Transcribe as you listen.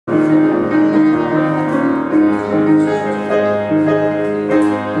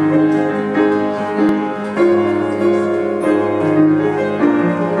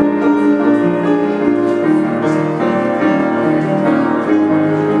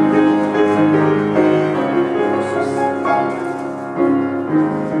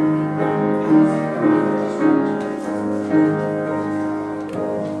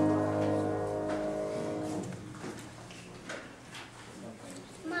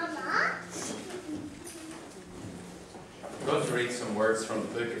going to read some words from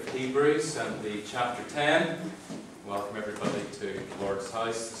the book of Hebrews and the chapter 10. Welcome everybody to the Lord's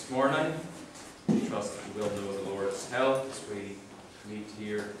house this morning. I trust that you will know the Lord's help as we meet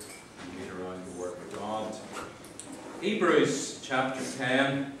here and meet around the Word of God. Hebrews chapter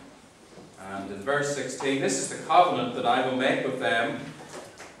 10 and in verse 16, this is the covenant that I will make with them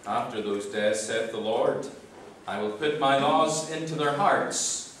after those days, saith the Lord. I will put my laws into their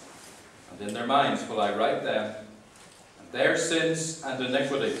hearts, and in their minds will I write them. Their sins and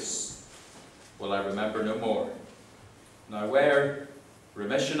iniquities will I remember no more. Now where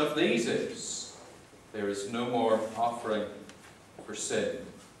remission of these is, there is no more offering for sin.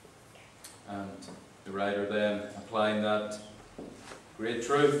 And the writer then, applying that great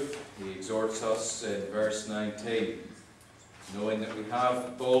truth, he exhorts us in verse 19, knowing that we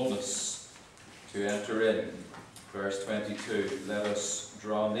have boldness to enter in. Verse 22, let us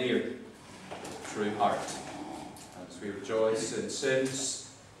draw near with true heart. We rejoice in sins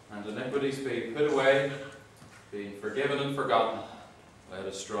and iniquities being put away, being forgiven and forgotten. Let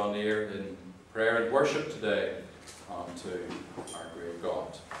us draw near in prayer and worship today unto our great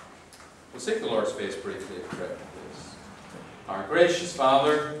God. We'll seek the Lord's face briefly in prayer, please. Our gracious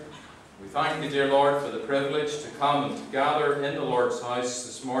Father, we thank Thee, dear Lord, for the privilege to come and to gather in the Lord's house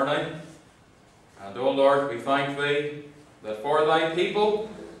this morning. And, O Lord, we thank Thee that for Thy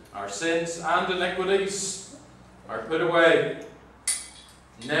people, our sins and iniquities are put away,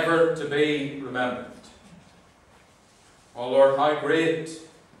 never to be remembered. O Lord, how great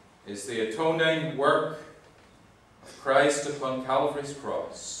is the atoning work of Christ upon Calvary's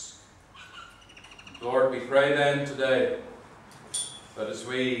cross. Lord, we pray then today that as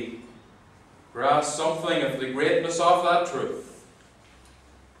we grasp something of the greatness of that truth,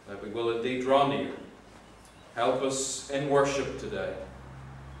 that we will indeed draw near. Help us in worship today.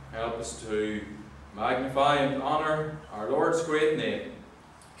 Help us to magnify and honour our Lord's great name. And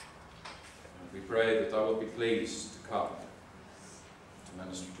we pray that Thou wilt be pleased to come to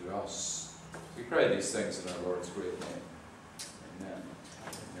minister to us. We pray these things in our Lord's great name. Amen.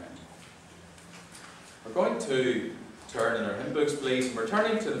 Amen. We're going to turn in our hymn books, please. And we're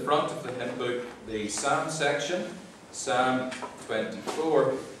turning to the front of the hymn book, the Psalm section, Psalm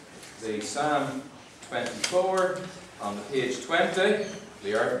 24. The Psalm 24 on the page 20.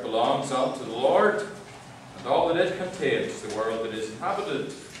 The earth belongs unto the Lord, and all that it contains, the world that is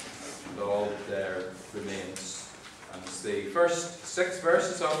inhabited, and all that there remains. And it's the first 6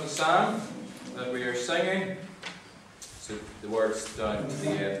 verses of the psalm that we are singing. So the words down to the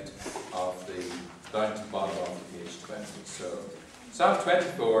end of down to the bottom of the page 20. So Psalm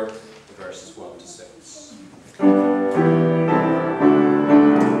 24, verses 1 to 6.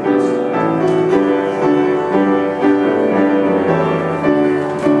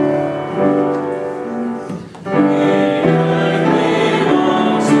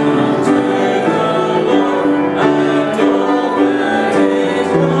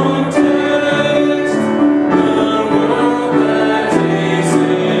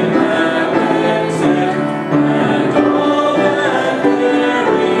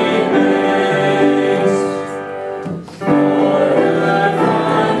 Thank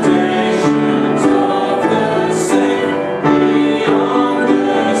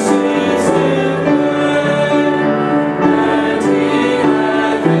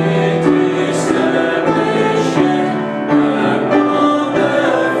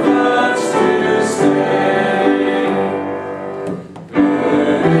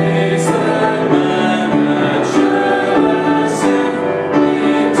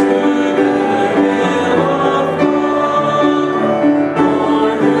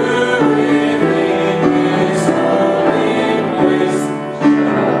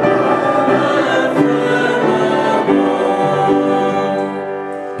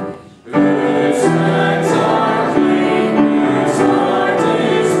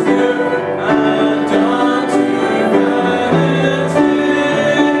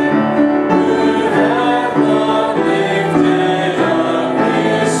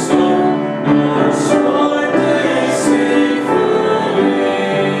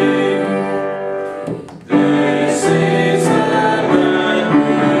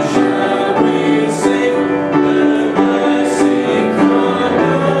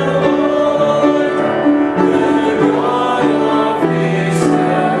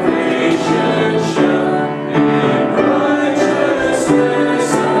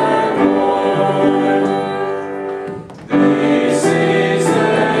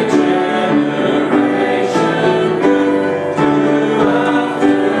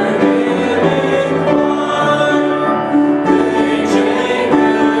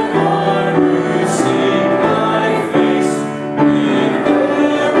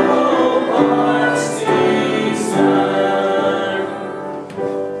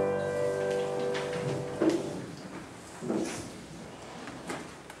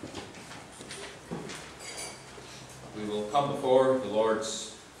will come before the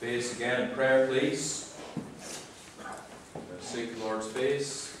Lord's face again in prayer, please. Seek the Lord's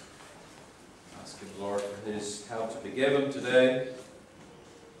face, asking the Lord for His help to be given today.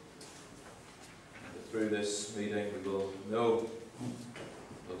 And through this meeting we will know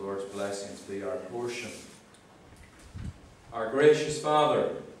the Lord's blessing to be our portion. Our gracious Father,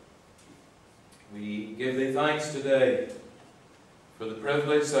 we give Thee thanks today for the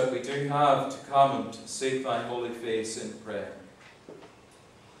privilege that we do have to come and to seek Thy holy face in prayer. And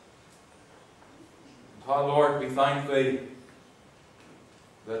how, Lord, we thank Thee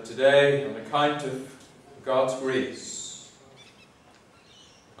that today, on account of God's grace,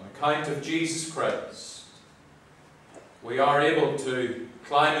 on account of Jesus Christ, we are able to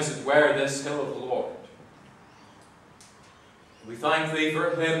climb, as it were, this hill of the Lord. We thank Thee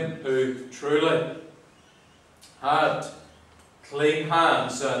for Him who truly had clean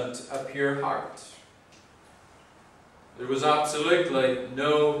hands and a pure heart. There was absolutely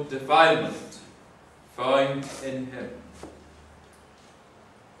no defilement found in Him.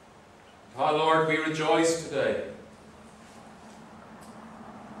 How, Lord, we rejoice today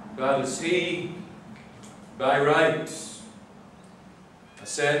that as He, by right,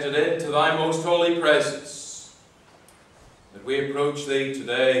 ascended into Thy most holy presence, that we approach Thee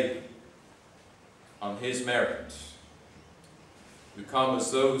today on His merit. We come as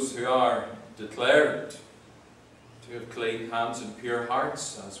those who are declared to have clean hands and pure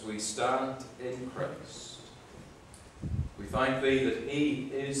hearts as we stand in Christ. We thank Thee that He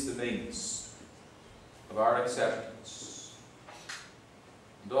is the means of our acceptance.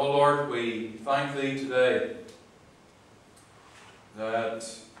 And, oh Lord, we thank Thee today that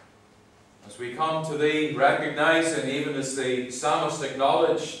as we come to Thee, recognizing, even as the psalmist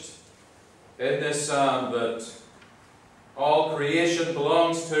acknowledged in this psalm, that all creation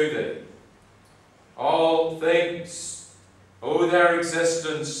belongs to Thee. All things owe their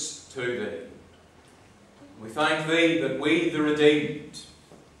existence to Thee. We thank Thee that we, the redeemed,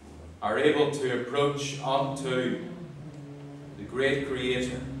 are able to approach unto the great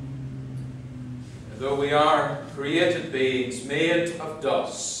Creator. And though we are created beings made of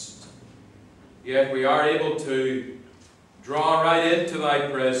dust, yet we are able to draw right into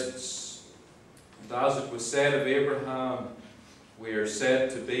Thy presence. And as it was said of Abraham, we are said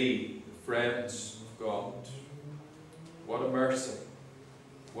to be the friends of God. What a mercy!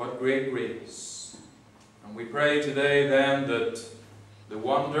 What great grace! And we pray today then that the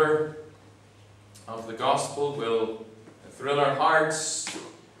wonder of the gospel will thrill our hearts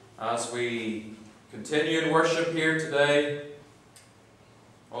as we continue in worship here today.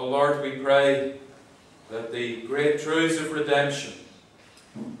 Oh Lord, we pray that the great truths of redemption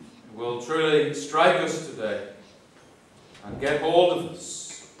will truly strike us today and get hold of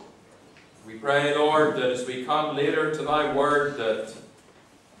us. We pray, Lord, that as we come later to Thy word, that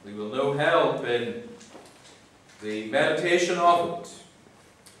we will know help in the meditation of it.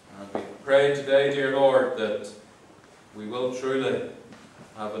 And we pray today, dear Lord, that we will truly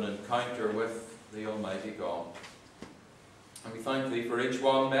have an encounter with the Almighty God. And we thank Thee for each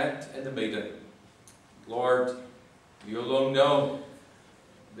one met in the meeting. Lord, You alone know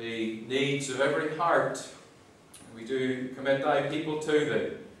the needs of every heart. We do commit Thy people to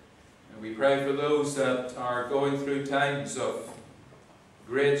Thee. And we pray for those that are going through times of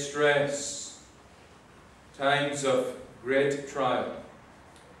great stress, times of great trial.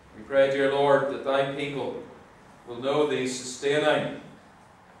 We pray, dear Lord, that Thy people will know the sustaining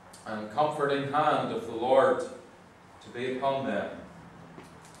and comforting hand of the Lord to be upon them.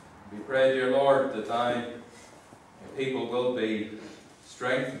 We pray, dear Lord, that Thy people will be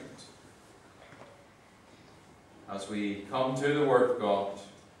strengthened as we come to the Word of God.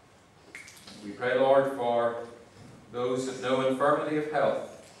 We pray, Lord, for those that know infirmity of health.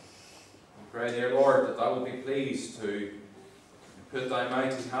 We pray, dear Lord, that Thou will be pleased to put Thy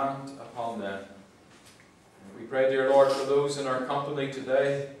mighty hand upon them. And we pray, dear Lord, for those in our company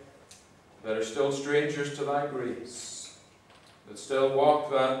today that are still strangers to Thy grace, that still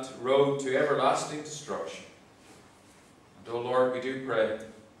walk that road to everlasting destruction. And, oh Lord, we do pray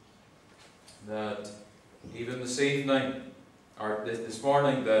that even this evening, or this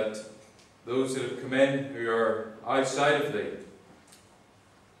morning, that those that have come in who are outside of Thee,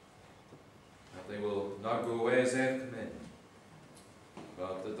 that they will not go away as they have come in,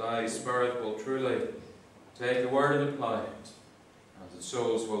 but that Thy Spirit will truly take the word and apply it, and that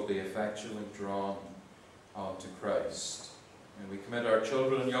souls will be effectually drawn unto Christ. And we commit our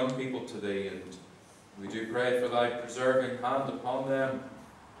children and young people to Thee, and we do pray for Thy preserving hand upon them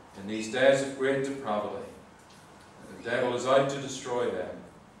in these days of great depravity. The devil is out to destroy them.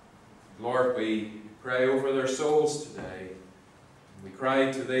 Lord, we pray over their souls today. We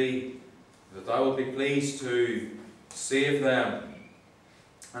cry to Thee that Thou wilt be pleased to save them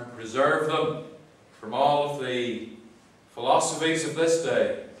and preserve them from all of the philosophies of this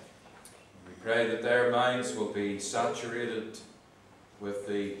day. We pray that their minds will be saturated with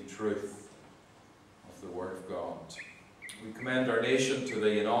the truth of the Word of God. We commend our nation to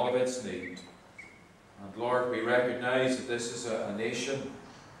Thee in all of its need. And Lord, we recognize that this is a nation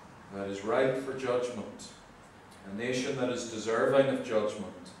that is ripe for judgment, a nation that is deserving of judgment.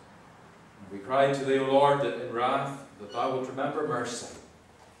 And we cry to Thee, O Lord, that in wrath that Thou wilt remember mercy.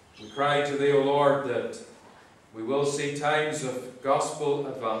 We cry to Thee, O Lord, that we will see times of gospel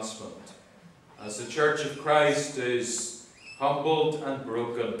advancement as the Church of Christ is humbled and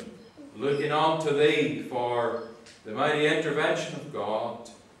broken, looking on to Thee for the mighty intervention of God.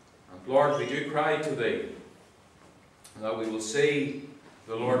 And Lord, we do cry to Thee that we will see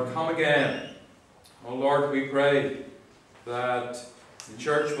the Lord come again. Oh Lord, we pray that the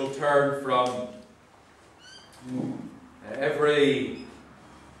Church will turn from every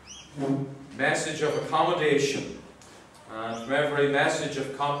message of accommodation and from every message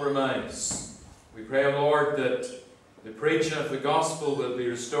of compromise. We pray, O Lord, that the preaching of the gospel will be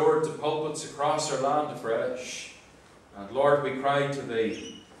restored to pulpits across our land afresh. And Lord, we cry to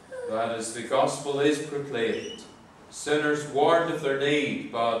Thee that as the gospel is proclaimed, sinners warned of their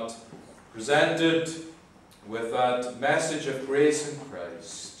need, but presented with that message of grace in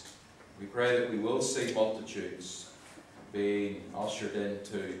Christ, we pray that we will see multitudes being ushered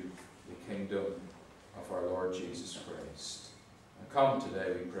into the kingdom of our Lord Jesus Christ. And come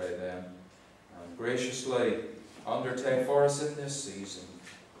today, we pray then, and graciously undertake for us in this season.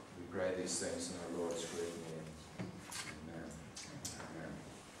 We pray these things in our Lord's great name. Amen. Amen.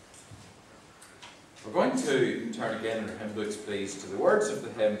 We're going to turn again in our hymn books, please, to the words of the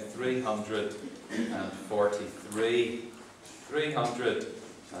hymn 343.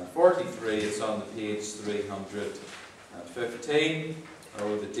 343 is on the page 315.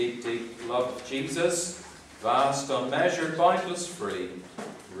 Oh, the deep, deep love of Jesus, vast, unmeasured, boundless, free,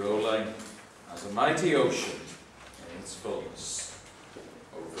 rolling as a mighty ocean in its fullness.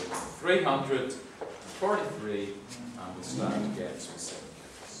 Over 343, and we'll stand again as we sing.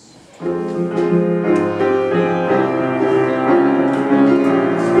 Amen.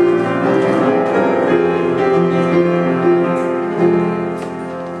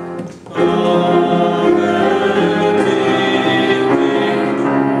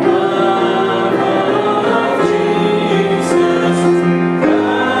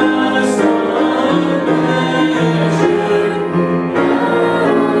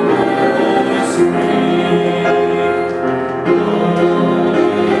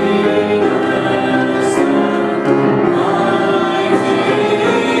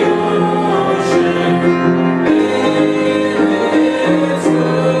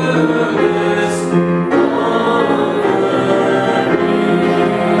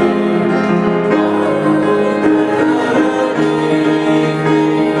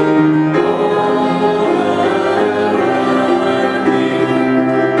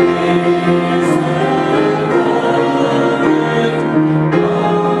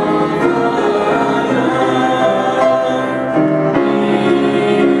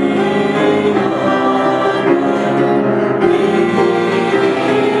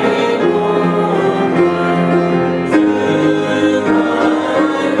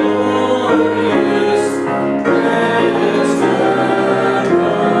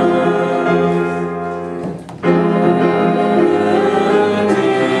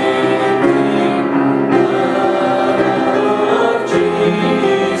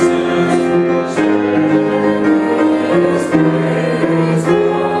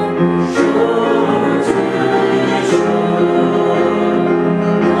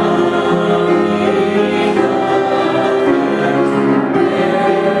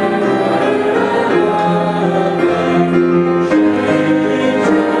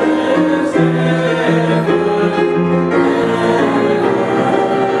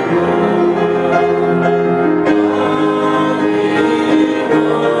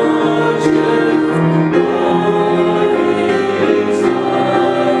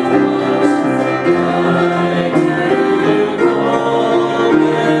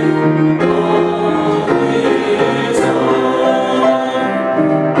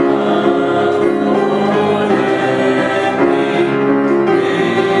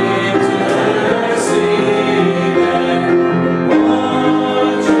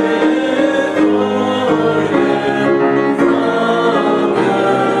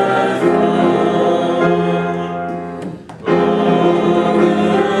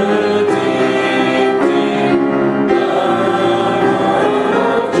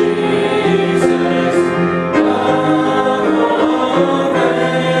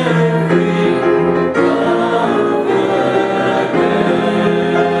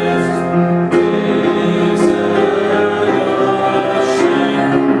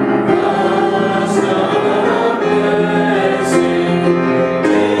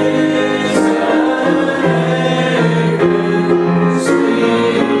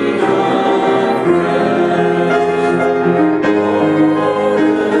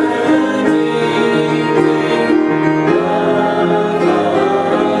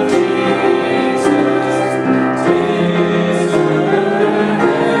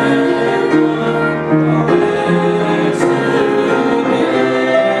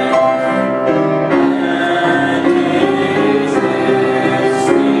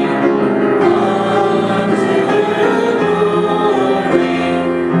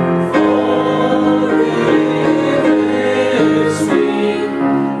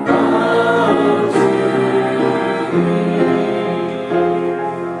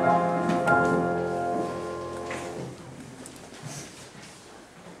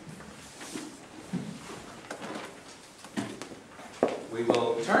 We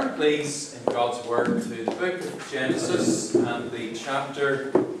will turn, please, in God's Word to the book of Genesis and the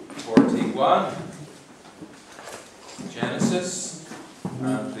chapter 41. Genesis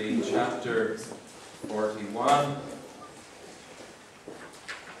and the chapter 41.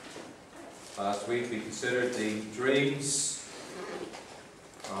 Last week we considered the dreams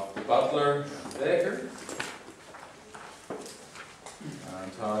of the butler and baker,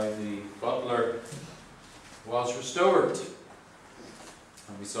 and how the butler was restored.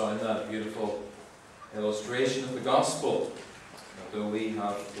 And we saw in that a beautiful illustration of the gospel. That though we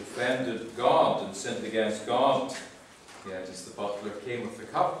have offended God and sinned against God, yet as the butler came with the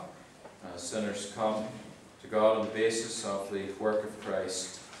cup, sinners come to God on the basis of the work of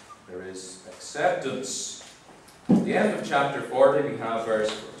Christ. There is acceptance. At the end of chapter 40 we have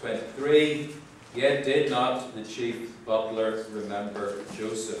verse 23. Yet did not the chief butler remember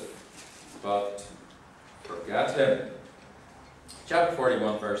Joseph, but forget him. Chapter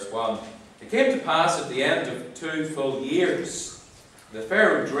 41, verse 1. It came to pass at the end of 2 full years, the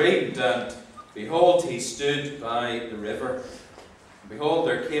Pharaoh dreamed, and behold, he stood by the river. And behold,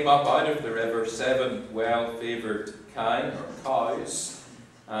 there came up out of the river 7 well-favoured kine, or cows,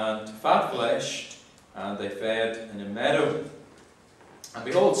 and fat-fleshed, and they fed in a meadow. And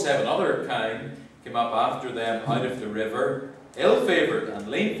behold, 7 other kine came up after them out of the river, ill-favoured and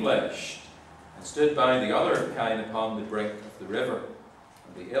lean-fleshed, and stood by the other kine upon the brink of the river.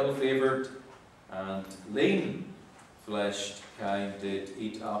 And the ill-favoured and lean-fleshed kine did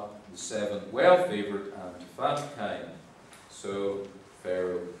eat up the 7 well-favoured and fat kine. So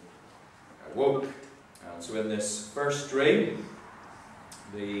Pharaoh awoke. And so in this first dream,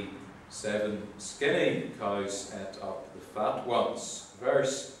 the 7 skinny cows ate up the fat ones.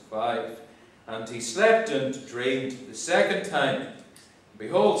 Verse 5. And he slept and dreamed the second time.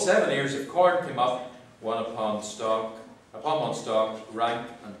 Behold, 7 ears of corn came up, one upon one stalk, rank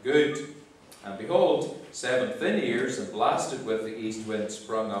and good. And behold, 7 thin ears, and blasted with the east wind,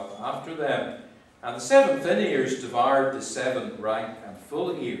 sprung up after them. And the 7 thin ears devoured the 7 rank and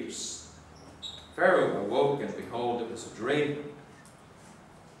full ears. Pharaoh awoke, and behold, it was a dream.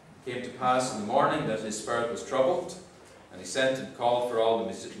 It came to pass in the morning that his spirit was troubled, and he sent and called for all the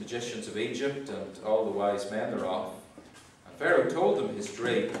magicians of Egypt, and all the wise men thereof. And Pharaoh told them his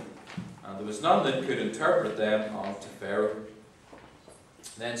dream, and there was none that could interpret them unto Pharaoh.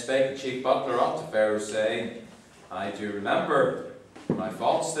 Then spake the chief butler unto Pharaoh, saying, I do remember my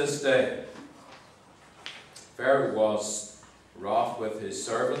faults this day. Pharaoh was wroth with his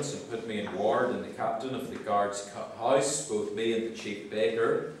servants, and put me in ward in the captain of the guard's house, both me and the chief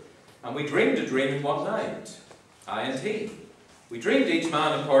baker. And we dreamed a dream one night, I and he. We dreamed each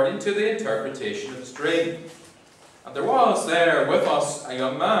man according to the interpretation of his dream. And there was there with us a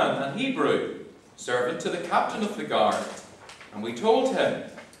young man, an Hebrew, servant to the captain of the guard. And we told him,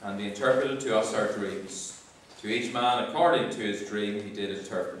 and he interpreted to us our dreams. To each man according to his dream he did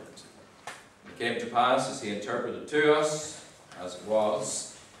interpret. It came to pass, as he interpreted to us, as it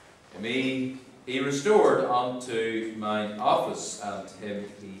was, me he restored unto mine office, and him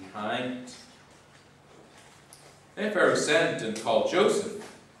he hanged. Then Pharaoh sent and called Joseph,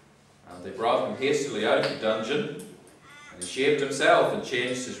 and they brought him hastily out of the dungeon. And he shaved himself, and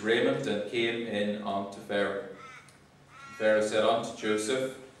changed his raiment, and came in unto Pharaoh. And Pharaoh said unto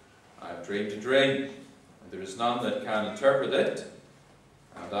Joseph, I have dreamed a dream, and there is none that can interpret it.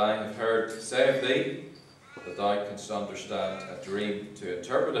 And I have heard say of thee, that thou canst understand a dream to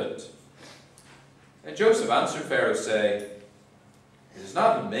interpret it. And Joseph answered Pharaoh, saying, It is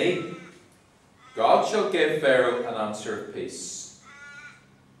not in me. God shall give Pharaoh an answer of peace.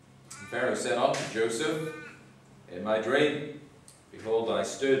 And Pharaoh said unto Joseph, In my dream, behold, I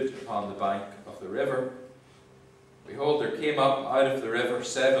stood upon the bank of the river. Behold, there came up out of the river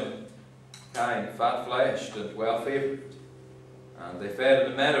 7 kine, fat-fleshed and well-favoured, and they fed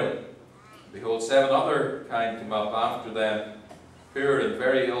in a meadow. Behold, 7 other kine came up after them, poor and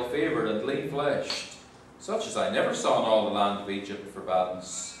very ill-favoured and lean-fleshed, such as I never saw in all the land of Egypt for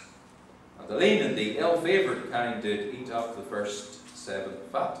badness. And the lean and the ill-favoured kine did eat up the first 7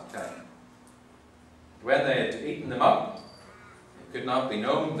 fat kine. When they had eaten them up, it could not be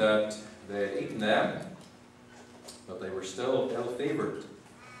known that they had eaten them, but they were still ill-favoured,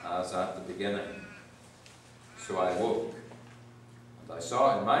 as at the beginning. So I woke, and I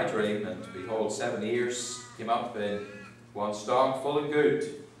saw in my dream, and behold, 7 ears came up in one stalk, full and good.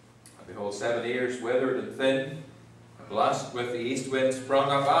 And behold, 7 ears withered and thin, and blasted with the east wind sprung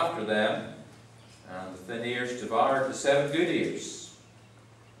up after them, and the thin ears devoured the 7 good ears.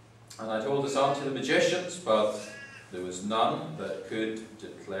 And I told this unto the magicians, but there was none that could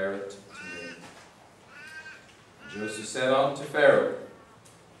declare it to me. And Joseph said unto Pharaoh,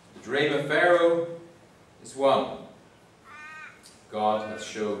 The dream of Pharaoh is one. God has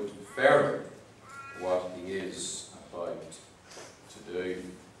showed Pharaoh what he is about to do.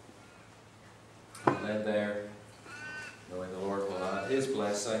 And then there, knowing the Lord will add his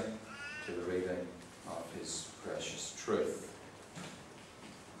blessing to the reading of his precious truth.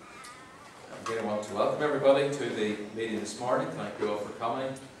 Again, I want to welcome everybody to the meeting this morning. Thank you all for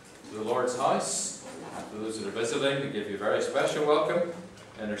coming to the Lord's house. And for those that are visiting, we give you a very special welcome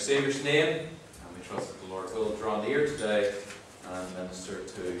in our Saviour's name. And we trust that the Lord will draw near today and minister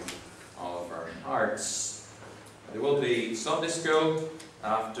to all of our hearts. There will be Sunday school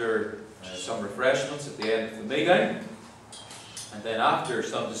after some refreshments at the end of the meeting. And then after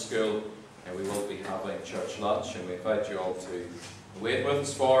Sunday school, we will be having church lunch, and we invite you all to wait with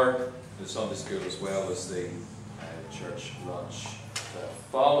us for the Sunday school as well as the church lunch that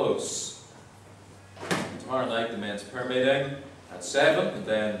follows. Tomorrow night, the men's prayer meeting at 7, and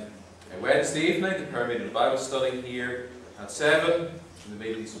then Wednesday evening, the prayer meeting and Bible study here at 7, and the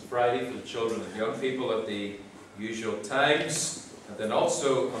meetings on Friday for the children and young people at the usual times. And then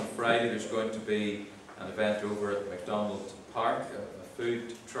also on Friday, there's going to be an event over at McDonald Park, a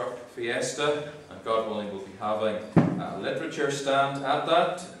food truck fiesta, and God willing we'll be having a literature stand at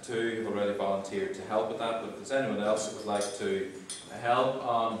that. Two have already volunteered to help with that, but if there's anyone else that would like to help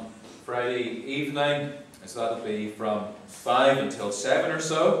on Friday evening, so that'll be from 5 until 7 or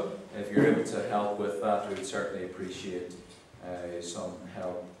so. If you're able to help with that, we would certainly appreciate some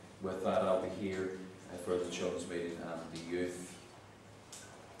help with that. I'll be here for the children's meeting and the youth.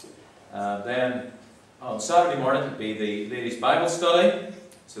 And then on Saturday morning will be the ladies' Bible study.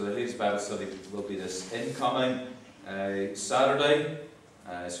 So the ladies' Bible study will be this incoming Saturday.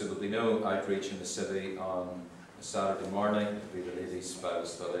 So there'll be no outreach in the city on Saturday morning. It'll be the ladies' Bible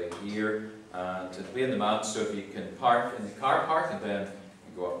study here. And it'll be in the manse, so if you can park in the car park and then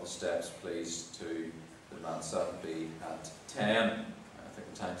you go up the steps, please, to the manse. That'll be at 10. I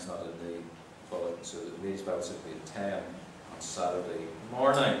think the time's not in the bulletin, so the ladies' Bible study will be at 10 on Saturday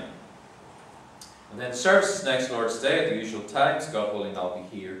morning. And then services next Lord's Day at the usual times. God willing, I'll be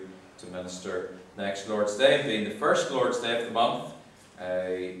here to minister next Lord's Day. Being the first Lord's Day of the month,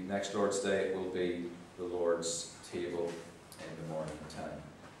 next Lord's Day it will be the Lord's table in the morning time.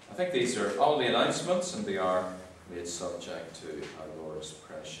 I think these are all the announcements, and they are made subject to our Lord's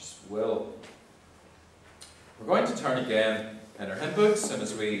precious will. We're going to turn again in our hymn books, and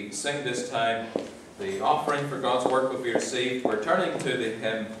as we sing this time, the offering for God's work will be received. We're turning to the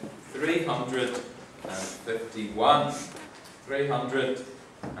hymn 351.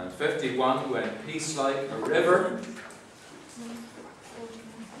 351, when peace like a river.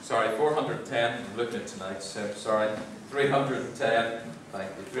 Sorry, 410. I'm looking at tonight's hymn. Sorry, 310. Thank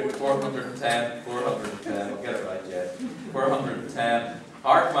you. 410. 410. We'll get it right yet. 410.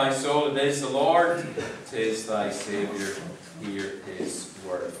 Hark, my soul, it is the Lord. 'Tis thy Saviour. Hear his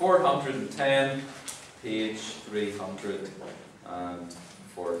word. 410, page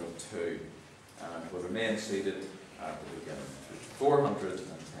 342. And we'll remain seated at the beginning. 410.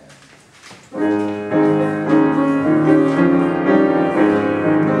 Say,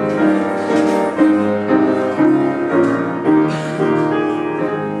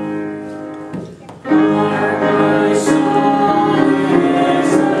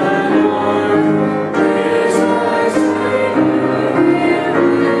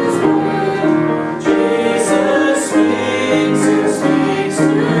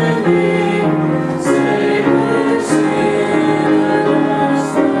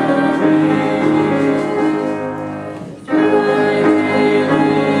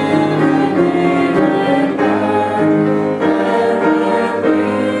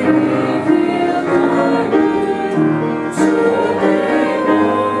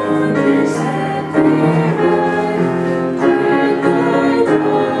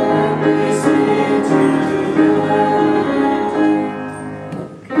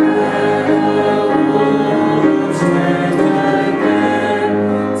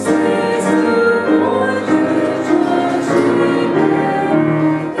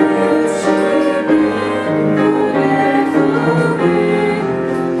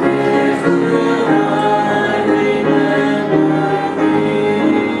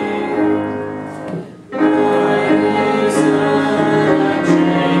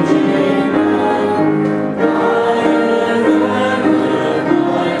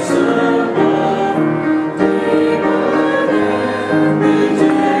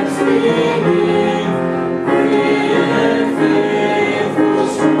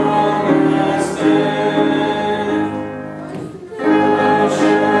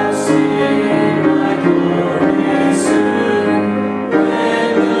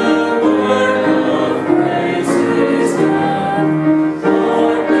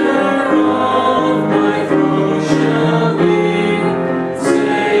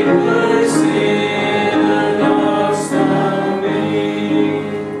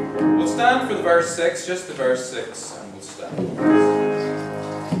 just to verse 6 and we'll stand.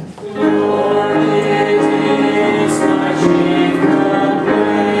 Lord, it is my chief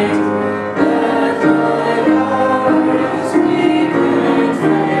complaint that thine eyes weep in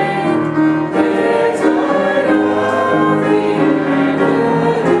vain, that I love thee and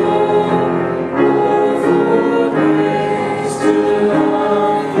adore, oh, for grace to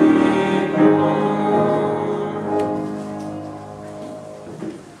love thee more.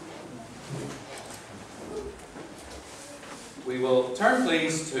 We will turn,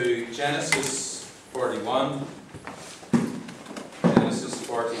 please, to Genesis 41. Genesis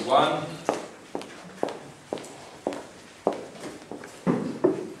 41.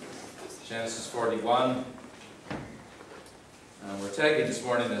 Genesis 41. And we're taking this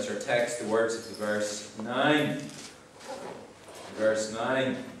morning as our text the words of the verse 9. Verse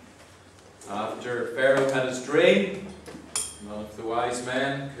 9. After Pharaoh had his dream, none of the wise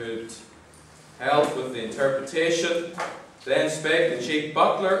men could help with the interpretation. Then spake the chief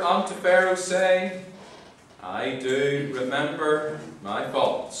butler unto Pharaoh, saying, I do remember my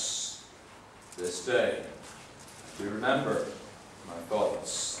faults this day. I do remember my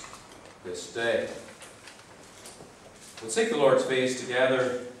faults this day. We'll seek the Lord's face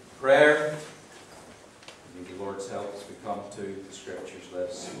together in prayer. We need the Lord's help as we come to the Scriptures. Let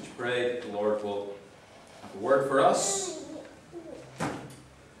us each pray that the Lord will have a word for us. May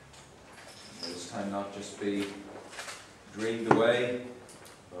this time not just be dreamed away,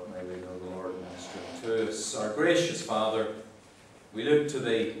 but may we know the Lord ministering to us. Our gracious Father, we look to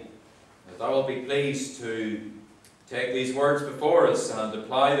Thee, that Thou wilt be pleased to take these words before us and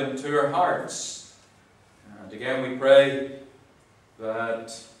apply them to our hearts. And again we pray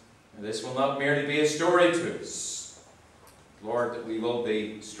that this will not merely be a story to us, Lord, that we will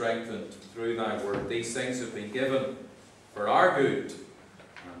be strengthened through Thy word. These things have been given for our good,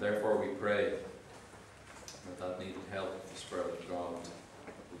 and therefore we pray that needed help of the Spirit of God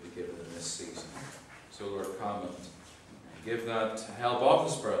will be given in this season. So, Lord, come and give that help of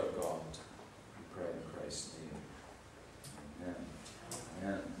the Spirit of God. We pray in Christ's name. Amen.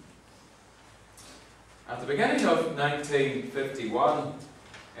 Amen. At the beginning of 1951,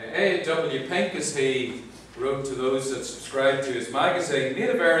 A.W. Pink, as he wrote to those that subscribed to his magazine, made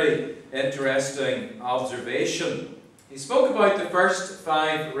a very interesting observation. He spoke about the first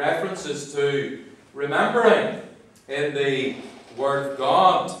 5 references to remembering in the Word of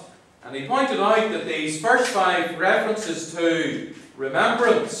God. And he pointed out that these first 5 references to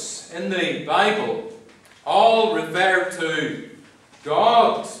remembrance in the Bible all refer to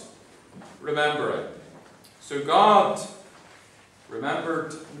God remembering. So God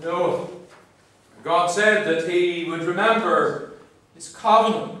remembered Noah. God said that He would remember His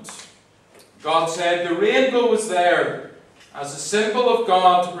covenant. God said the rainbow was there as a symbol of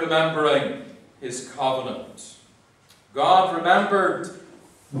God remembering His covenant. God remembered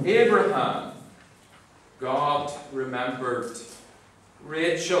Abraham. God remembered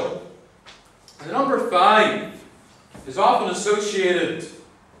Rachel. And the number 5 is often associated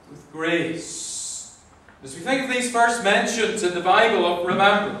with grace. As we think of these first mentions in the Bible of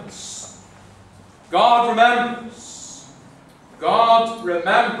remembrance, God remembers. God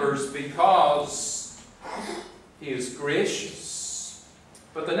remembers because He is gracious.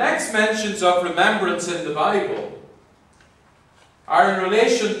 But the next mentions of remembrance in the Bible are in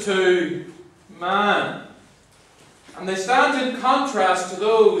relation to man. And they stand in contrast to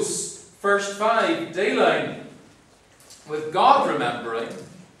those first 5 dealing with God remembering.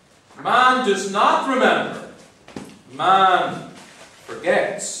 Man does not remember. Man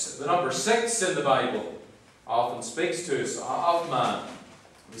forgets. The number 6 in the Bible often speaks to us of man.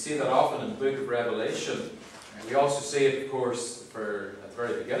 We see that often in the book of Revelation. And we also see it, of course, at the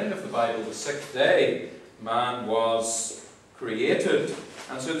very beginning of the Bible, the 6th day, man was created.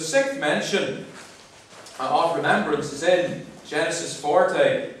 And so the 6th mention of remembrance is in Genesis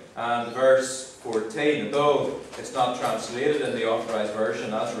 40 and verse 14. And though it's not translated in the Authorized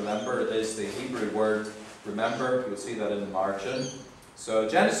Version as remember, it is the Hebrew word remember. You'll see that in the margin. So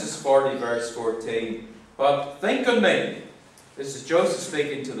Genesis 40 verse 14. But think on me. This is Joseph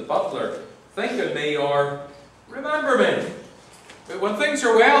speaking to the butler. Think on me, or remember me. But when things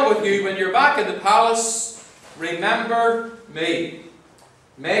are well with you, when you're back in the palace, remember me.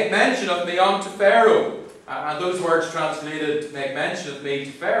 Make mention of me unto Pharaoh. And those words translated, make mention of me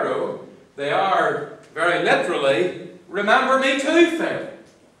to Pharaoh, they are very literally, remember me to Pharaoh.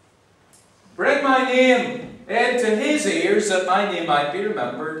 Bring my name into his ears, that my name might be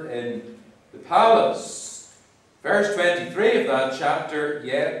remembered in the palace. Verse 23 of that chapter,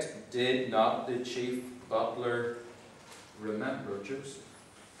 yet did not the chief butler remember Joseph.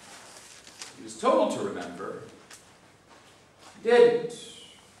 He was told to remember. He didn't.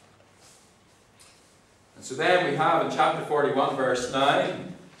 And so then we have in chapter 41, verse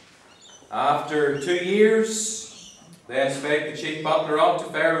 9, after 2 years, then spake the chief butler unto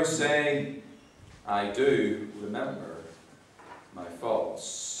Pharaoh, saying, I do remember my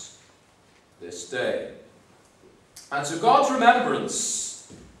faults this day. And so God's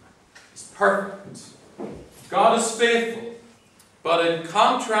remembrance is perfect. God is faithful. But in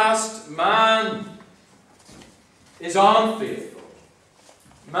contrast, man is unfaithful.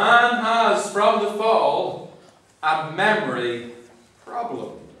 Man has, from the fall, a memory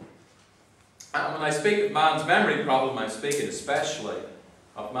problem. And when I speak of man's memory problem, I'm speaking especially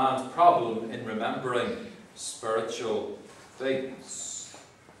of man's problem in remembering spiritual things.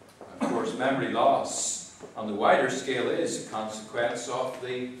 Of course, memory loss on the wider scale is a consequence of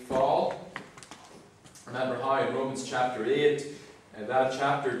the fall. Remember how in Romans chapter 8, that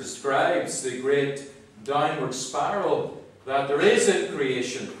chapter describes the great downward spiral that there is in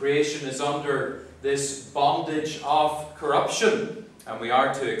creation. Creation is under this bondage of corruption, and we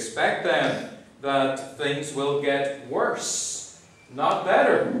are to expect then that things will get worse, not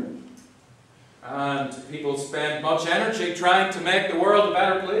better. And people spend much energy trying to make the world a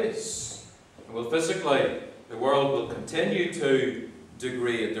better place. And well, physically, the world will continue to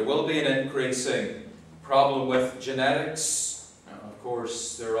degrade. There will be an increasing problem with genetics. Of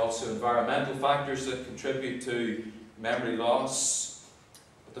course, there are also environmental factors that contribute to memory loss.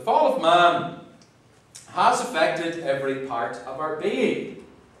 But the fall of man has affected every part of our being.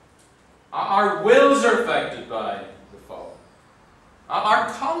 Our wills are affected by the fall. Our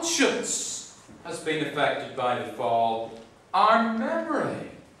conscience has been affected by the fall. Our memory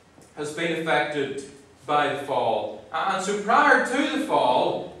has been affected by the fall. And so prior to the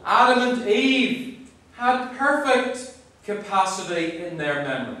fall, Adam and Eve had perfect capacity in their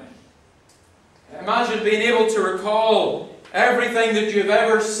memory. Imagine being able to recall everything that you've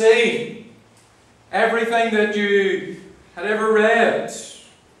ever seen, everything that you had ever read.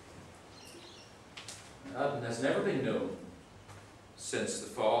 That has never been known since the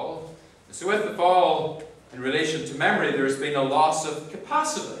fall. And so with the fall, in relation to memory, there has been a loss of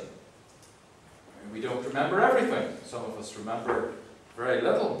capacity. We don't remember everything. Some of us remember very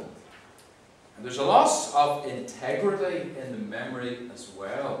little. And there's a loss of integrity in the memory as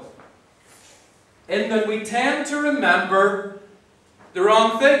well, in that we tend to remember the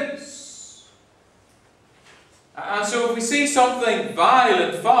wrong things. And so if we see something vile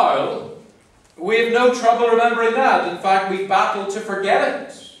and foul, we have no trouble remembering that. In fact, we battle to forget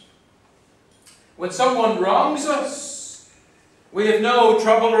it. When someone wrongs us, we have no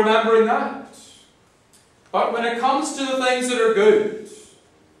trouble remembering that. But when it comes to the things that are good,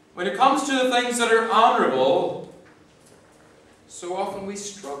 when it comes to the things that are honourable, so often we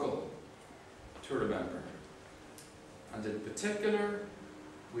struggle to remember. And in particular,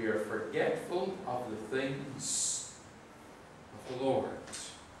 we are forgetful of the things of the Lord.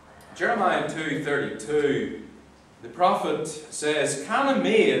 Jeremiah 2:32, the prophet says, Can a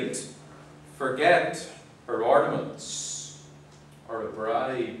maid forget her ornaments, or a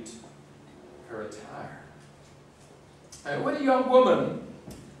bride her attire? Would a young woman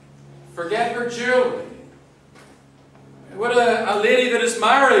forget her jewellery? Would a lady that is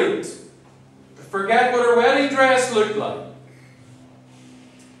married forget what her wedding dress looked like?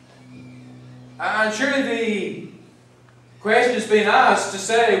 And surely the question is being asked to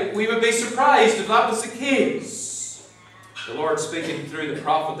say we would be surprised if that was the case. The Lord, speaking through the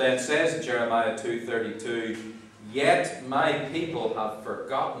prophet, then says in Jeremiah 2:32, Yet my people have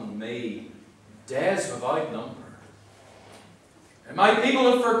forgotten me days without number. And my people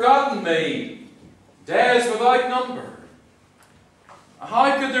have forgotten me days without number.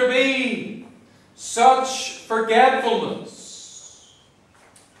 How could there be such forgetfulness?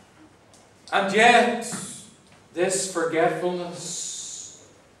 And yet, this forgetfulness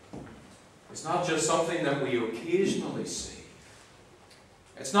is not just something that we occasionally see.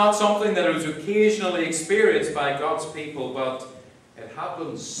 It's not something that is occasionally experienced by God's people, but it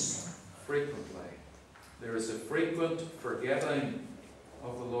happens frequently. There is a frequent forgetting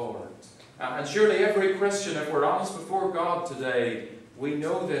of the Lord. And surely every Christian, if we're honest before God today, we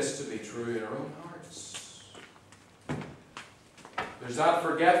know this to be true in our own hearts. There's that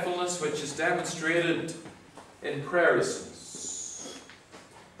forgetfulness which is demonstrated in prayerlessness.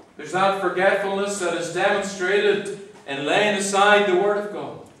 There's that forgetfulness that is demonstrated in laying aside the Word of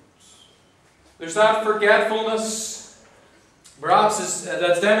God. There's that forgetfulness perhaps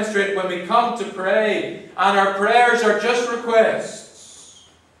that's demonstrated when we come to pray and our prayers are just requests.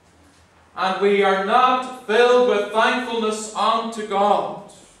 And we are not filled with thankfulness unto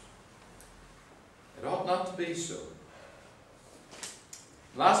God. It ought not to be so.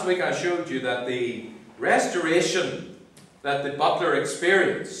 Last week I showed you that the restoration that the butler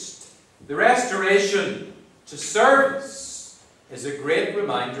experienced, the restoration to service, is a great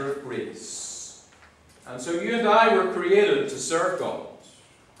reminder of grace. And so you and I were created to serve God.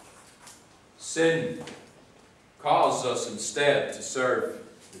 Sin caused us instead to serve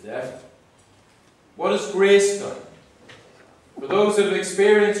the devil. What has grace done? For those that have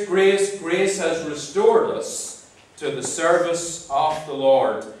experienced grace, grace has restored us to the service of the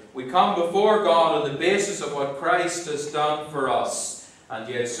Lord. We come before God on the basis of what Christ has done for us. And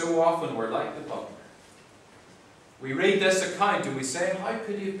yet so often we're like the butler. We read this account and we say, how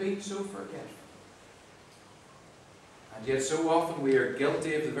could he have been so forgetful? And yet so often we are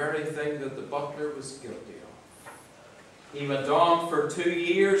guilty of the very thing that the butler was guilty of. He went on for 2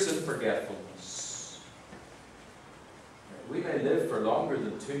 years in forgetfulness. We may live for longer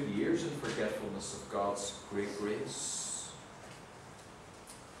than 2 years in forgetfulness of God's great grace.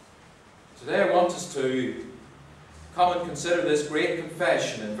 Today I want us to come and consider this great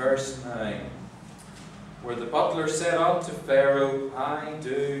confession in verse 9, where the butler said unto Pharaoh, I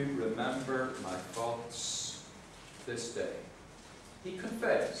do remember my faults this day. He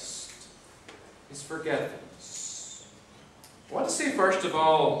confessed his forgetfulness. I want to see first of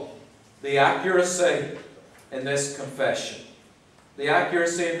all the accuracy in this confession. The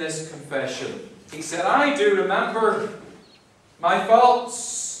accuracy in this confession. He said, I do remember my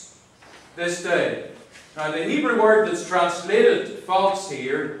faults this day. Now the Hebrew word that's translated faults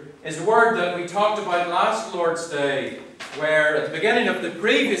here is a word that we talked about last Lord's Day, where at the beginning of the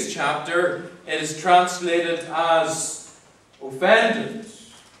previous chapter it is translated as offended.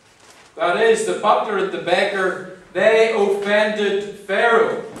 That is, the butler and the baker, they offended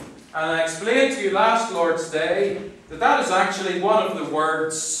Pharaoh. And I explained to you last Lord's Day that that is actually one of the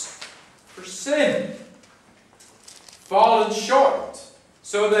words for sin. Fallen short.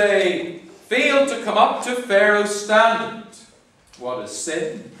 So they failed to come up to Pharaoh's standard. What is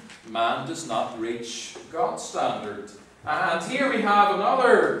sin? Man does not reach God's standard. And here we have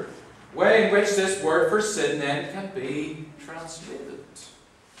another way in which this word for sin then can be translated.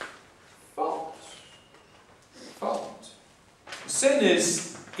 Fault. Fault. Sin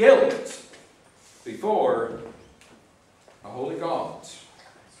is guilt before a holy God.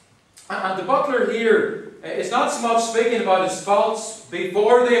 And the butler here is not so much speaking about his faults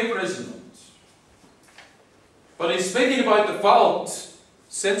before the imprisonment, but he's speaking about the fault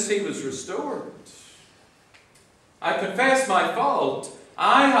since he was restored. I confess my fault.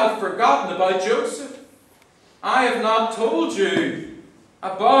 I have forgotten about Joseph. I have not told you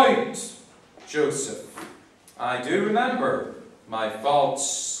about Joseph. I do remember my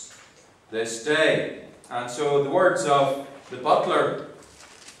faults this day. And so the words of the butler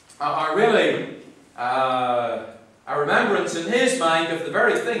are really a remembrance in his mind of the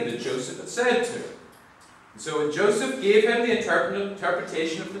very thing that Joseph had said to him. So when Joseph gave him the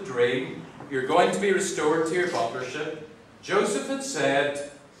interpretation of the dream, you're going to be restored to your butlership, Joseph had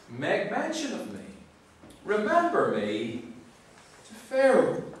said, make mention of me. Remember me to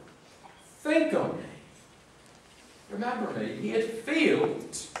Pharaoh. Think on me. Remember me. He had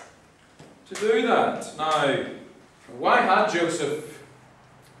failed to do that. Now, why had Joseph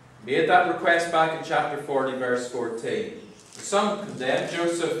made that request back in chapter 40, verse 14? Some condemned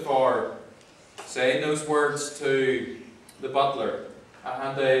Joseph for saying those words to the butler,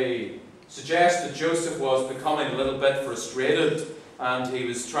 and they suggest that Joseph was becoming a little bit frustrated, and he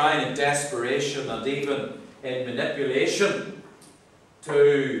was trying in desperation and even in manipulation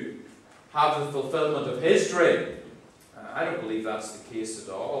to have the fulfillment of his dream. I don't believe that's the case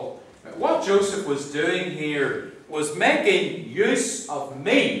at all. What Joseph was doing here was making use of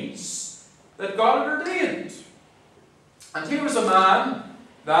means that God had ordained. And here was a man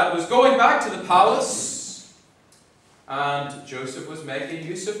that was going back to the palace, and Joseph was making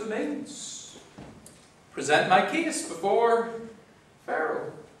use of the means. Present my case before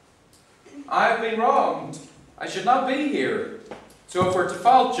Pharaoh. I have been wronged. I should not be here. So if we're to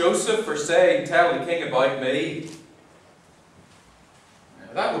fault Joseph for saying, tell the king about me,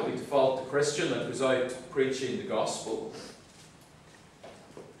 that would be to fault the Christian that was out preaching the gospel.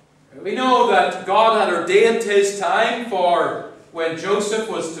 We know that God had ordained his time for when Joseph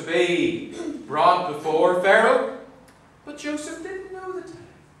was to be brought before Pharaoh, but Joseph didn't know the time.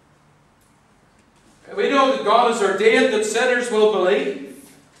 We know that God has ordained that sinners will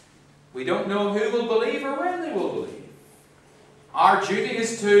believe. We don't know who will believe or when they will believe. Our duty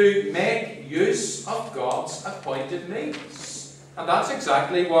is to make use of God's appointed means. And that's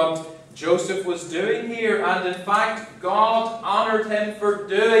exactly what Joseph was doing here. And in fact, God honoured him for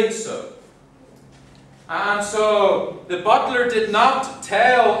doing so. And so the butler did not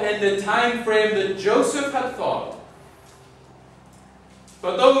tell in the time frame that Joseph had thought.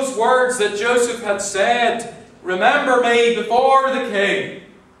 But those words that Joseph had said, "Remember me before the king."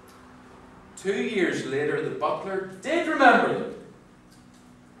 2 years later, the butler did remember them.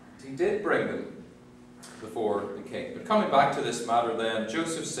 He did bring them before the king. But coming back to this matter then,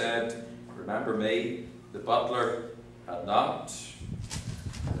 Joseph said, "Remember me." The butler had not.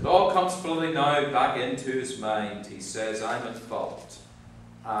 It all comes flooding now back into his mind. He says, "I'm at fault.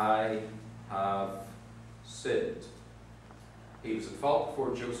 I have sinned." He was at fault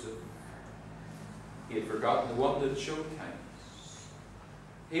before Joseph. He had forgotten the one that had shown kindness.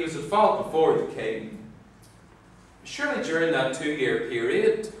 He was at fault before the king. Surely during that 2-year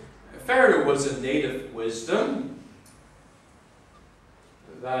period, Pharaoh was in need of wisdom,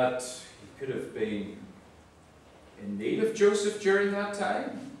 that he could have been in need of Joseph during that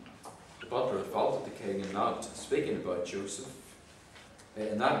time. The butler had faulted the king in not speaking about Joseph.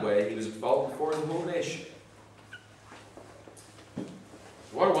 In that way, he was at fault before the whole nation.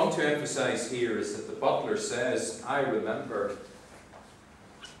 What I want to emphasize here is that the butler says, "I remember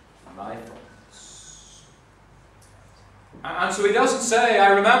my faults." And so he doesn't say, "I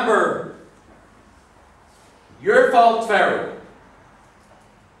remember your fault, Pharaoh,"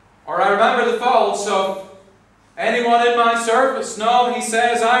 or "I remember the faults of anyone in my service." No, he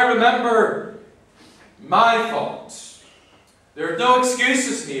says, "I remember my faults." There are no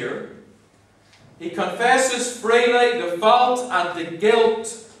excuses here. He confesses freely the fault and the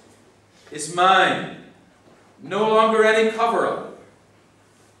guilt is mine. No longer any cover-up.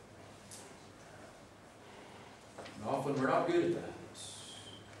 And often we're not good at that.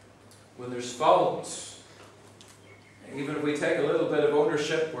 When there's fault, even if we take a little bit of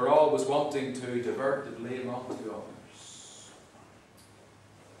ownership, we're always wanting to divert the blame onto others.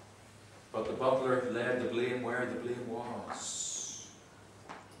 But the butler laid the blame where the blame was.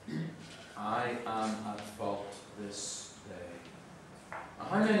 I am at fault this day. Now,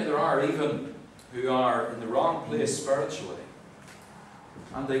 how many there are even who are in the wrong place spiritually,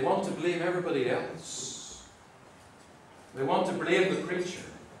 and they want to blame everybody else? They want to blame the preacher.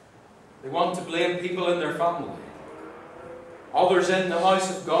 They want to blame people in their family, others in the house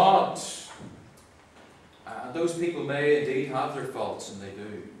of God. And those people may indeed have their faults, and they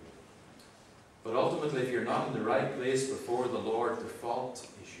do. But ultimately, if you're not in the right place before the Lord, the fault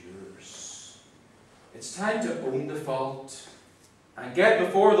is yours. It's time to own the fault and get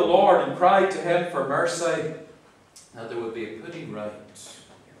before the Lord and cry to Him for mercy, that there would be a putting right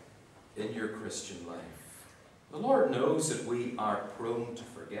in your Christian life. The Lord knows that we are prone to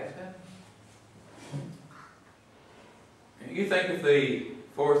forget Him. You think of the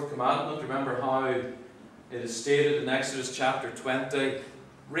 4th commandment. Remember how it is stated in Exodus chapter 20.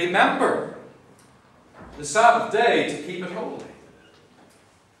 Remember the Sabbath day to keep it holy.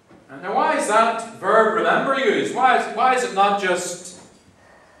 And now, why is that verb remember used? Why is it not just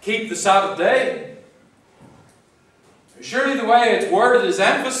keep the Sabbath day? Surely the way it's worded is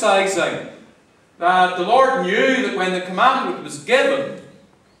emphasizing that the Lord knew that when the commandment was given,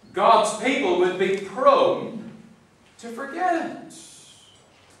 God's people would be prone to forget it.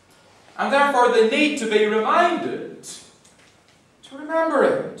 And therefore they need to be reminded to remember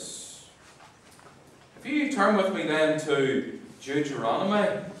it. If you turn with me then to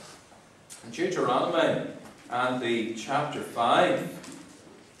Deuteronomy and the chapter 5.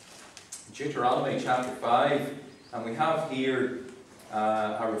 Deuteronomy chapter 5, and we have here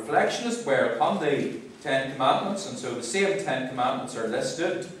a reflection as well upon the 10 Commandments, and so the same 10 Commandments are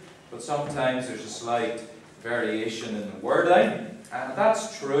listed, but sometimes there's a slight variation in the wording, and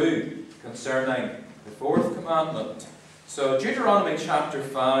that's true concerning the 4th commandment. So Deuteronomy chapter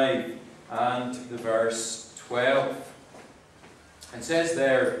 5 and the verse 12. It says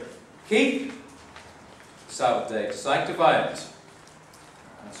there, "Keep the Sabbath day to sanctify it."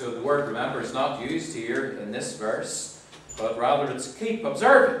 And so the word remember is not used here in this verse, but rather it's keep,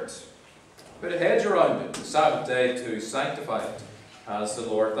 observe it. Put a hedge around it, the Sabbath day to sanctify it, as the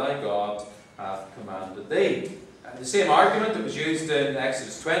Lord thy God hath commanded thee. And the same argument that was used in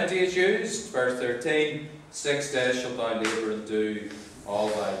Exodus 20 is used. Verse 13, 6 days shalt thou labour and do all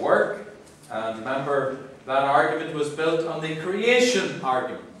thy work. And remember, that argument was built on the creation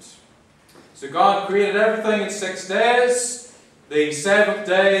argument. So God created everything in 6 days. The 7th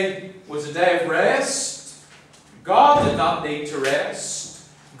day was a day of rest. God did not need to rest.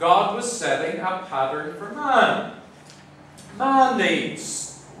 God was setting a pattern for man. Man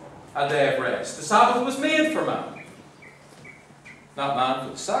needs a day of rest. The Sabbath was made for man, not man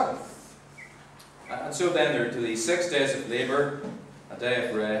for the Sabbath. And so then there are these 6 days of labour, a day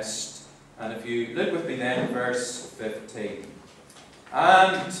of rest, And if you look with me then in verse 15.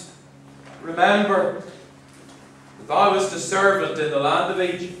 And remember that thou wast a servant in the land of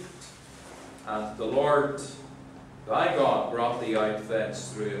Egypt, and the Lord thy God brought thee out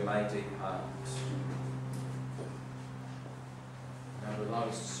thence through a mighty hand. Remember thou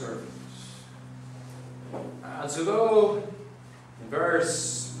wast a servant. And so though in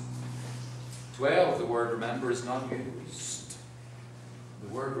verse 12 the word remember is not used, the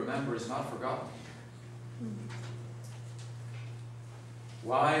word remember is not forgotten.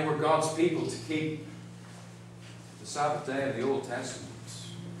 Why were God's people to keep the Sabbath day in the Old Testament?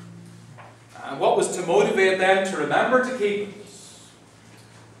 And what was to motivate them to remember to keep it?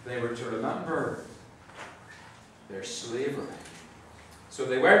 They were to remember their slavery. So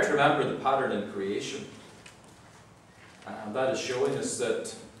they were to remember the pattern in creation. And that is showing us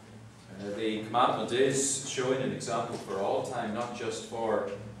that the commandment is showing an example for all time, not just for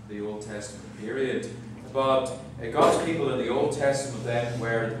the Old Testament period. But God's people in the Old Testament then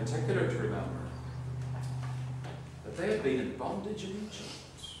were in particular to remember that they had been in bondage in Egypt.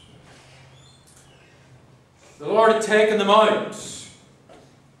 The Lord had taken them out.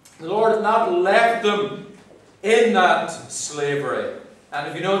 The Lord had not left them in that slavery. And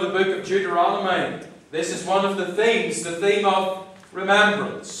if you know the book of Deuteronomy, this is one of the themes, the theme of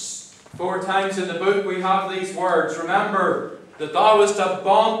remembrance. 4 times in the book we have these words. Remember that thou wast a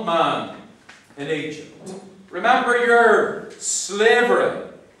bondman in Egypt. Remember your slavery.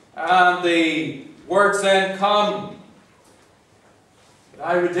 And the words then come, that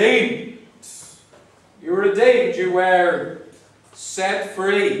I redeemed. You were redeemed. You were set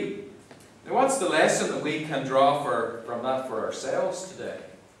free. Now what's the lesson that we can draw from that for ourselves today?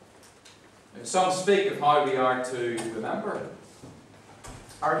 Now, some speak of how we are to remember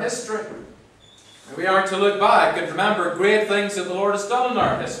our history. And we are to look back and remember great things that the Lord has done in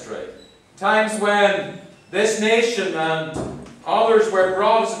our history. Times when this nation and others were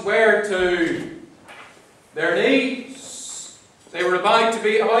brought, as it were, to their knees. They were about to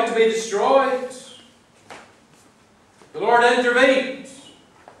be destroyed. The Lord intervened.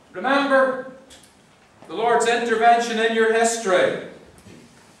 Remember the Lord's intervention in your history.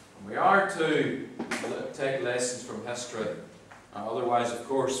 We are to take lessons from history. Otherwise, of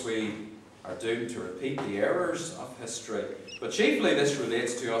course, we are doomed to repeat the errors of history. But chiefly this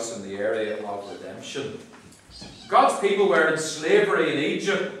relates to us in the area of redemption. God's people were in slavery in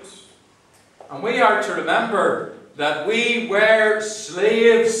Egypt. And we are to remember that we were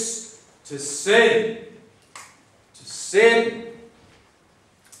slaves to sin. To sin.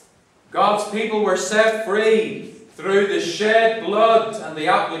 God's people were set free through the shed blood and the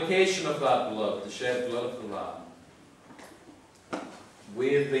application of that blood, the shed blood of the Lamb.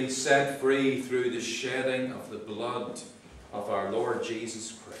 We have been set free through the shedding of the blood of our Lord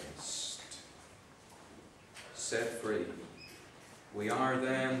Jesus Christ. Set free. We are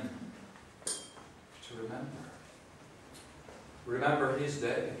then to remember. Remember His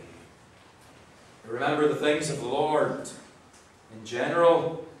day. Remember the things of the Lord in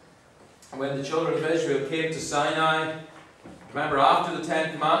general. And when the children of Israel came to Sinai, remember after the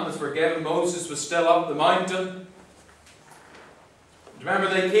 10 Commandments were given, Moses was still up the mountain. Remember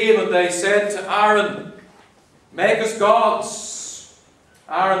they came and they said to Aaron, make us gods.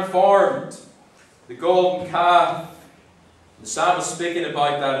 Aaron formed the golden calf. The psalmist speaking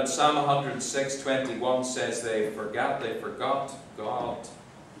about that in Psalm 106:21 says they forgot God,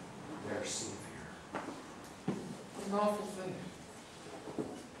 their Saviour. What an awful thing.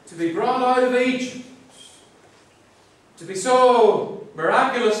 To be brought out of Egypt, to be so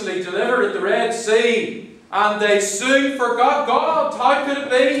miraculously delivered at the Red Sea, and they soon forgot God. How could it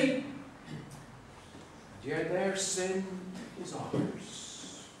be? And yet their sin is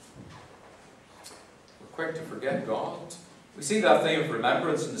ours. We're quick to forget God. We see that theme of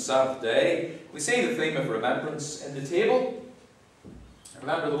remembrance in the Sabbath day. We see the theme of remembrance in the table.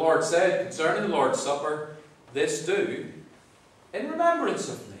 Remember the Lord said concerning the Lord's Supper, this do in remembrance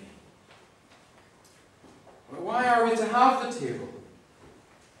of me. Well, why are we to have the table?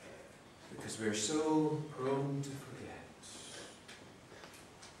 Because we are so prone to forget.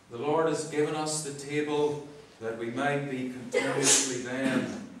 The Lord has given us the table that we might be continuously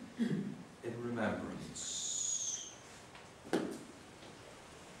then in remembrance.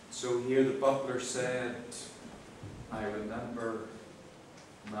 So here the butler said, I remember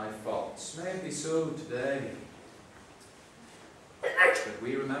my faults. May it be so today that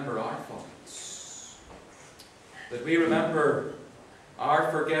we remember our faults. That we remember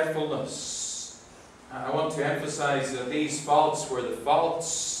our forgetfulness. And I want to emphasize that these faults were the